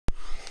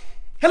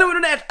Hello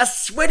Internet, a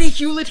sweaty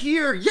Hewlett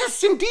here.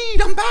 Yes,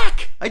 indeed, I'm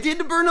back. I did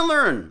the burn and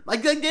learn. I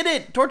did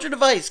it. Torture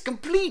device,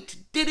 complete.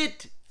 Did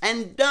it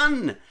and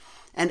done.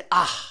 And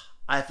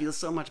I feel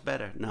so much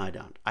better. No, I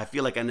don't. I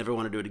feel like I never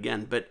want to do it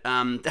again, but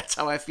that's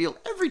how I feel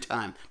every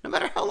time, no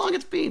matter how long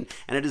it's been.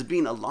 And it has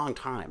been a long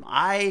time.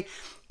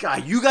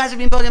 God, you guys have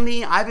been bugging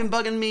me. I've been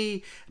bugging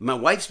me. My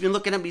wife's been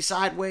looking at me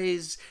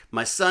sideways.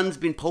 My son's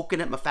been poking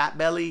at my fat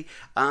belly.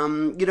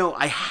 You know,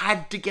 I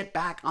had to get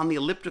back on the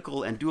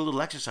elliptical and do a little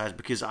exercise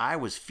because I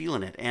was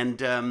feeling it. And,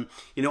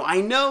 you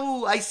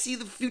know I see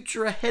the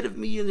future ahead of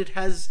me, and it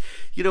has,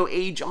 you know,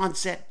 age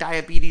onset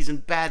diabetes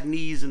and bad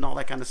knees and all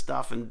that kind of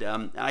stuff. And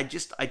I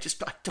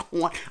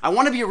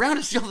want to be around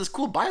to see all this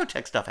cool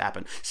biotech stuff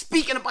happen.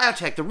 Speaking of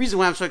biotech, the reason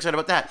why I'm so excited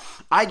about that,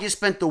 I just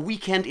spent the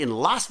weekend in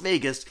Las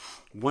Vegas,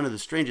 one of the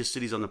strangest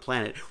cities on the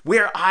planet,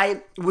 where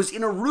I was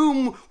in a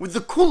room with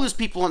the coolest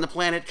people on the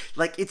planet.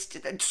 Like, it's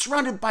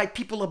surrounded by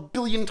people a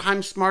billion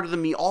times smarter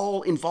than me,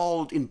 all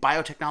involved in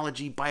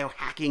biotechnology,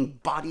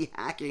 biohacking, body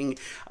hacking.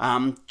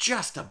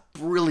 Just a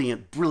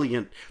brilliant,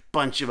 brilliant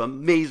bunch of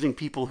amazing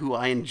people who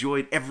I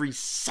enjoyed every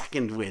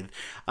second with.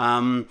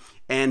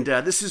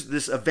 This is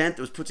this event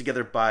that was put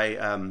together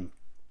by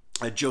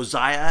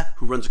Josiah,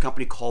 who runs a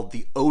company called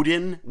the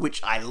Odin,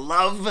 which I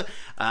love.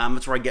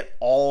 That's where I get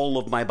all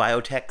of my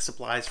biotech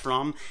supplies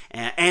from,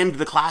 and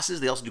the classes.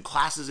 They also do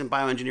classes in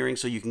bioengineering,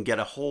 so you can get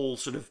a whole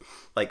sort of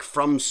like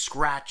from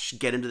scratch,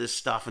 get into this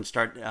stuff and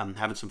start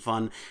having some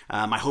fun.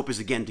 My hope is,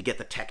 again, to get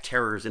the tech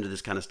terrors into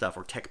this kind of stuff,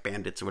 or tech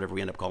bandits, or whatever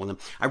we end up calling them.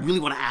 I really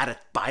want to add a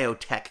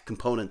biotech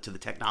component to the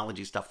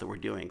technology stuff that we're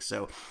doing.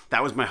 So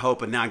that was my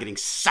hope, and now I'm getting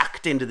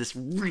sucked into this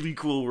really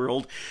cool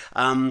world.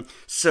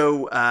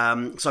 So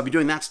I'll be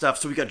doing that stuff.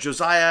 So we got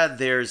Josiah,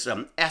 there's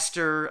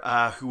Esther,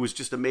 who was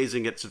just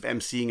amazing at sort of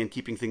emceeing and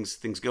keeping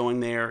things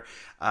going there.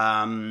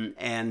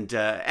 And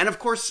of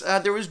course,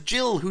 there was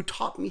Jill, who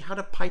taught me how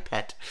to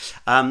pipette,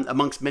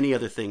 amongst many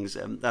other things.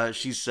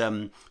 She's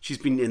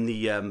been in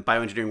the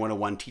Bioengineering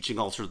 101 teaching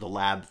all sort of the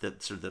lab,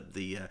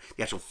 the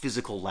actual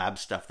physical lab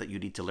stuff that you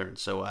need to learn.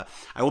 So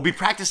I will be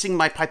practicing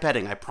my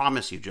pipetting. I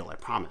promise you, Jill, I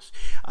promise.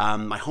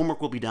 My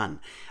homework will be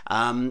done.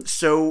 Why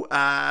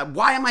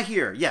am I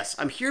here? Yes,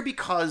 I'm here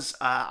because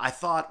I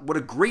thought, what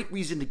a great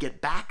reason to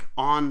get back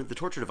on the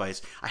torture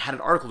device. I had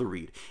an article to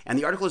read, and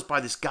the article is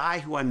by this guy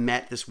who I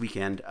met this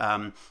weekend,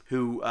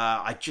 who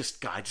I just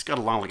got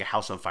along like a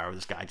house on fire with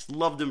this guy. I just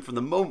loved him from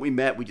the moment we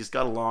met. We just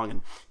got along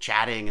and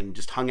chatting and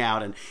just hung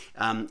out.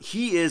 And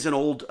he is an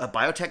old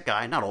biotech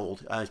guy, not old,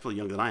 he's probably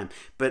younger than I am,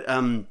 but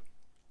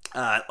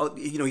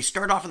you know, he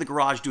started off in the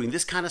garage doing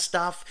this kind of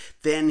stuff.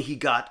 Then he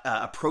got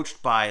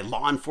approached by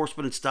law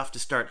enforcement and stuff to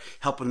start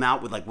helping them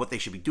out with like what they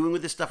should be doing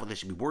with this stuff, what they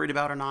should be worried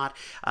about or not.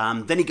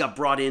 Then he got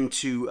brought in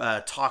to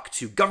talk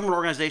to government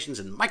organizations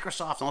and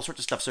Microsoft and all sorts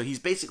of stuff. So he's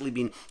basically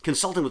been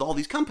consulting with all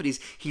these companies.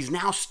 He's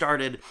now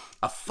started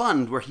a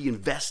fund where he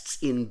invests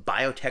in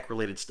biotech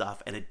related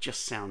stuff, and it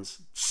just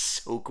sounds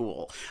so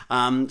cool.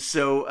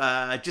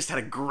 I just had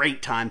a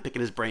great time picking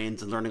his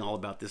brains and learning all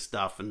about this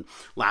stuff and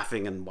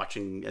laughing and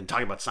watching and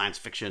talking about science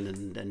fiction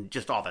and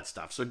just all that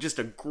stuff. So just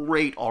a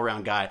great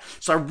all-around guy.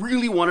 So I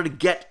really wanted to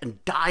get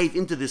and dive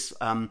into this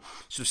sort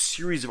of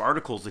series of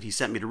articles that he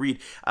sent me to read.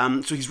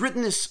 So he's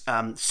written this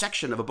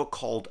section of a book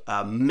called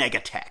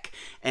Megatech.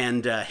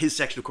 And his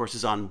section, of course,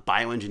 is on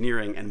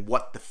bioengineering and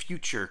what the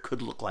future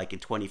could look like in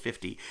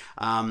 2050.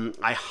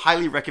 I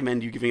highly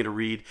recommend you giving it a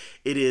read.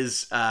 It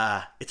is,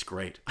 it's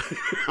great.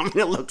 I mean,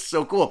 it looks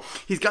so cool.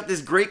 He's got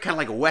this great kind of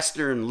like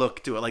Western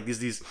look to it, like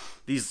these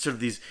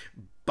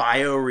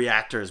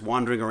bioreactors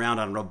wandering around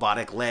on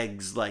robotic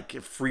legs like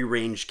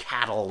free-range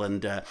cattle,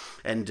 and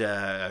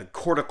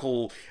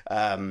cortical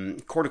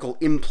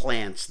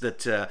implants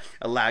that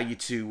allow you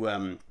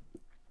to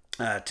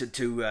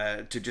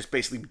just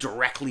basically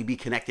directly be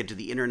connected to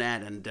the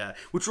internet, and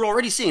which we're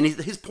already seeing.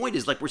 His point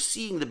is, like, we're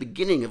seeing the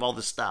beginning of all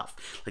this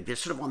stuff. Like, they're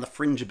sort of on the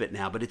fringe a bit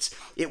now, but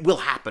it will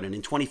happen, and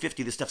in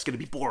 2050 this stuff's going to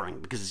be boring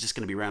because it's just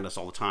going to be around us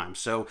all the time.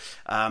 So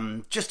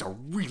just a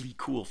really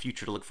cool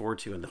future to look forward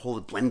to, and the whole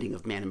blending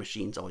of man and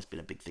machine's always been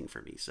a big thing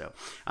for me. So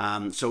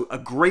so a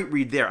great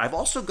read there. I've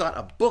also got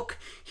a book.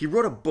 He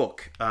wrote a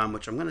book,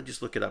 which I'm going to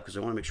just look it up because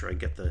I want to make sure I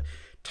get the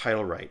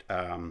title right.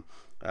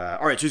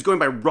 All right, so he's going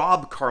by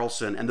Rob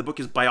Carlson, and the book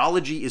is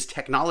Biology is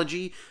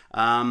Technology.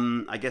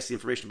 I guess the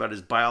information about it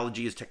is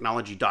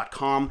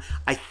biologyistechnology.com.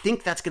 I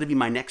think that's going to be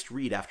my next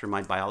read after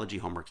my biology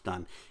homework's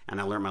done, and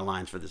I learned my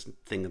lines for this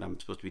thing that I'm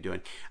supposed to be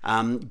doing.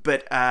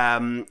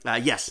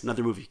 Yes,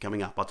 another movie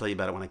coming up. I'll tell you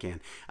about it when I can.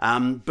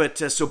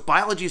 So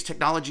Biology is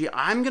Technology.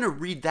 I'm going to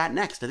read that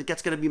next. I think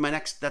that's going to be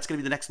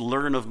the next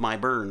learn of my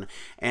burn.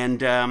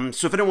 And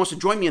so if anyone wants to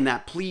join me in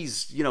that,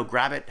 please, you know,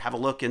 grab it, have a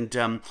look,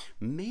 and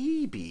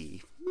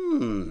maybe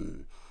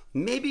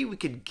we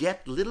could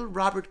get little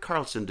Robert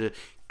Carlson to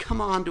come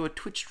on to a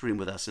Twitch stream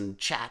with us and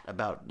chat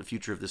about the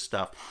future of this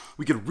stuff.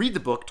 We could read the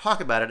book, talk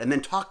about it, and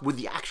then talk with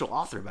the actual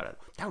author about it.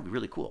 That would be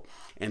really cool.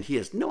 And he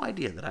has no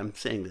idea that I'm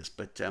saying this,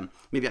 but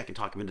maybe I can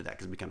talk him into that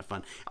because it'd be kind of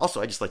fun.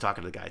 Also, I just like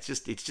talking to the guy.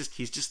 He's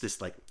just this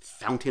like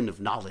fountain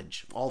of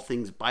knowledge, all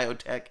things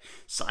biotech,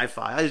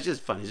 sci-fi. It's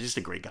just fun. He's just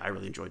a great guy. I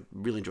really enjoyed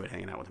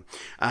hanging out with him.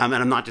 And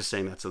I'm not just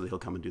saying that so that he'll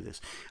come and do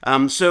this.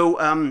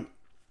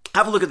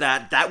 Have a look at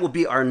that. That will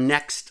be our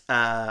next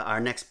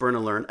Burn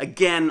and Learn.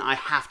 Again, I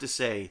have to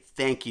say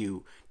thank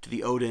you to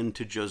the Odin,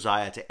 to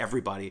Josiah, to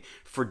everybody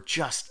for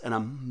just an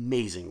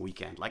amazing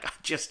weekend. Like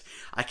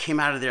I came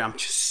out of there. I'm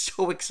just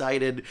so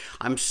excited.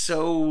 I'm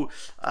so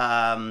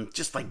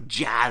just like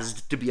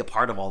jazzed to be a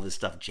part of all this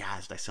stuff.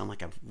 Jazzed. I sound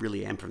like I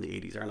really am from the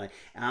 80s, aren't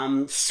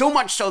I? So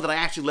much so that I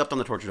actually left on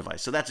the torture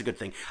device. So that's a good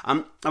thing.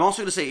 I'm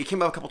also going to say it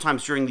came up a couple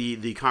times during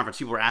the conference.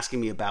 People were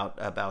asking me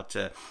about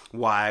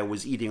why I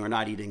was eating or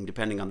not eating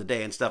depending on the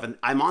day and stuff. And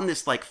I'm on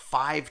this like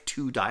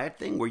 5-2 diet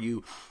thing where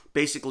you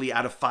basically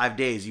out of 5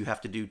 days you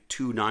have to do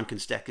 2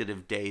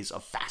 non-consecutive days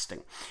of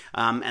fasting.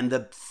 And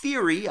the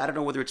theory, I don't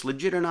know whether it's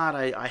legit or not.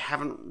 I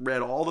haven't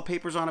read all the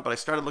papers on it, but I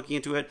started looking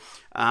into it.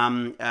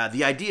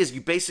 The idea is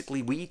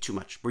we eat too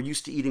much. We're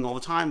used to eating all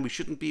the time. We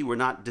shouldn't be. We're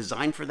not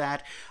designed for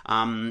that.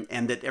 And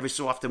that every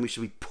so often we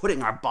should be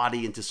putting our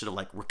body into sort of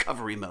like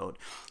recovery mode.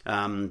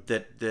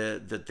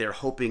 That they're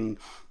hoping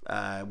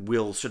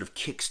will sort of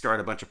kickstart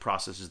a bunch of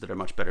processes that are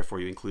much better for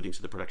you, including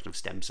the production of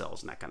stem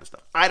cells and that kind of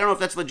stuff. I don't know if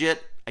that's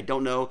legit. I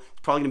don't know.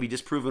 It's probably going to be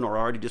disproven or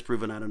already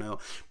disproven. I don't know.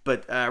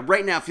 But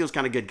right now it feels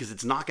kind of good because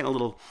it's knocking a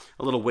little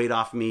weight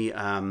off me.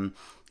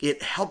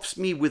 It helps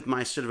me with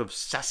my sort of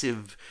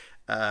obsessive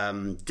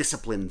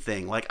discipline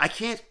thing. Like I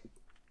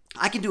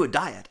can do a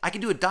diet. I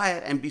can do a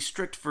diet and be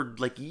strict for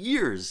like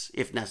years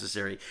if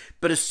necessary.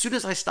 But as soon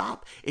as I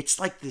stop, it's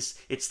like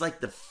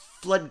the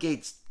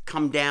floodgates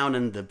come down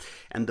and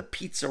the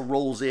pizza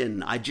rolls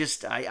in. I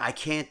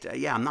can't.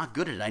 I'm not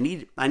good at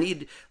it. I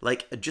need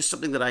like just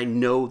something that I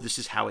know this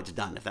is how it's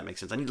done. If that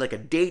makes sense. I need like a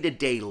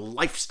day-to-day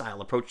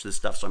lifestyle approach to this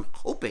stuff. So I'm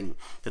hoping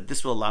that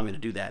this will allow me to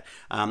do that.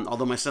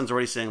 Although my son's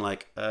already saying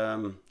like,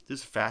 this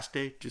is a fast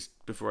day, just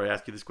before I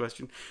ask you this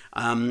question,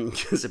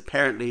 because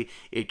apparently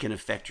it can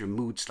affect your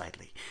mood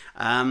slightly.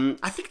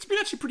 I think it's been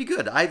actually pretty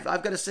good. I've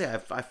got to say,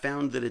 I've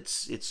found that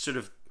it's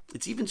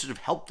even sort of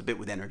helped a bit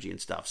with energy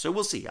and stuff. So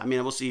we'll see. I mean,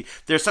 we'll see.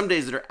 There are some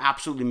days that are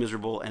absolutely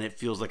miserable and it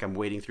feels like I'm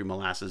wading through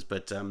molasses,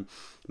 but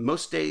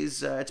most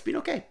days it's been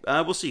okay.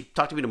 We'll see.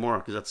 Talk to me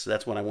tomorrow because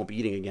that's when I won't be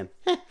eating again.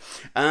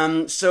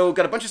 So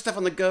got a bunch of stuff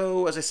on the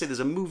go. As I say, there's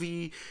a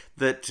movie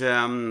that,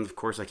 of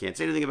course, I can't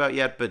say anything about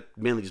yet, but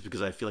mainly just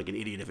because I feel like an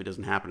idiot if it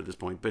doesn't happen at this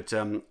point. But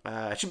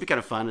it should be kind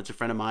of fun. It's a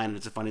friend of mine and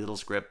it's a funny little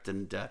script.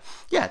 And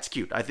yeah, it's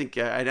cute. I think,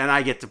 and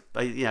I get to,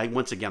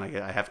 once again,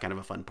 I have kind of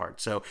a fun part.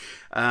 So,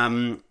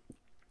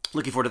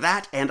 looking forward to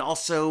that, and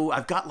also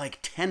I've got like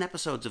 10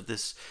 episodes of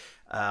this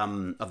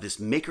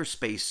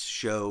makerspace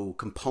show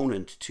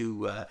component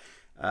to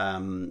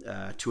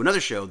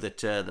another show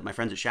that my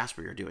friends at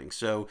Shasbury are doing.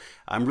 So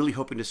I'm really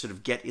hoping to sort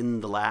of get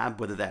in the lab,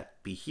 whether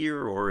that be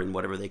here or in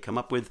whatever they come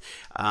up with,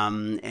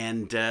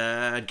 and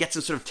get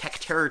some sort of tech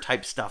terror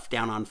type stuff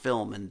down on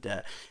film,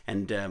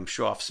 and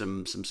show off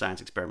some science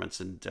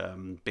experiments,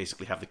 and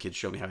basically have the kids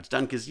show me how it's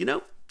done, because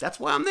that's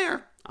why I'm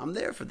there. I'm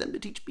there for them to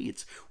teach me.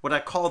 It's what I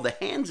call the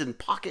hands in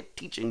pocket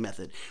teaching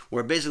method,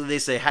 where basically they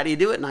say, how do you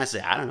do it? And I say,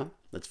 I don't know.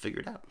 Let's figure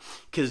it out.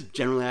 Because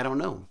generally I don't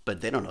know,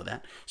 but they don't know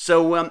that.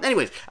 So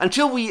anyways,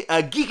 until we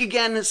geek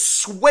again,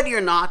 sweaty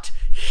or not,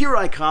 here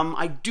I come.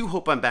 I do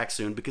hope I'm back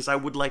soon, because I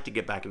would like to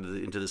get back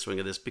into the swing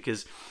of this,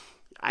 because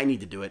I need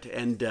to do it.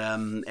 And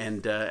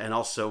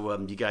also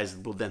you guys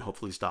will then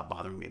hopefully stop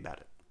bothering me about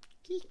it.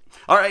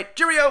 All right,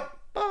 cheerio.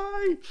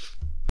 Bye.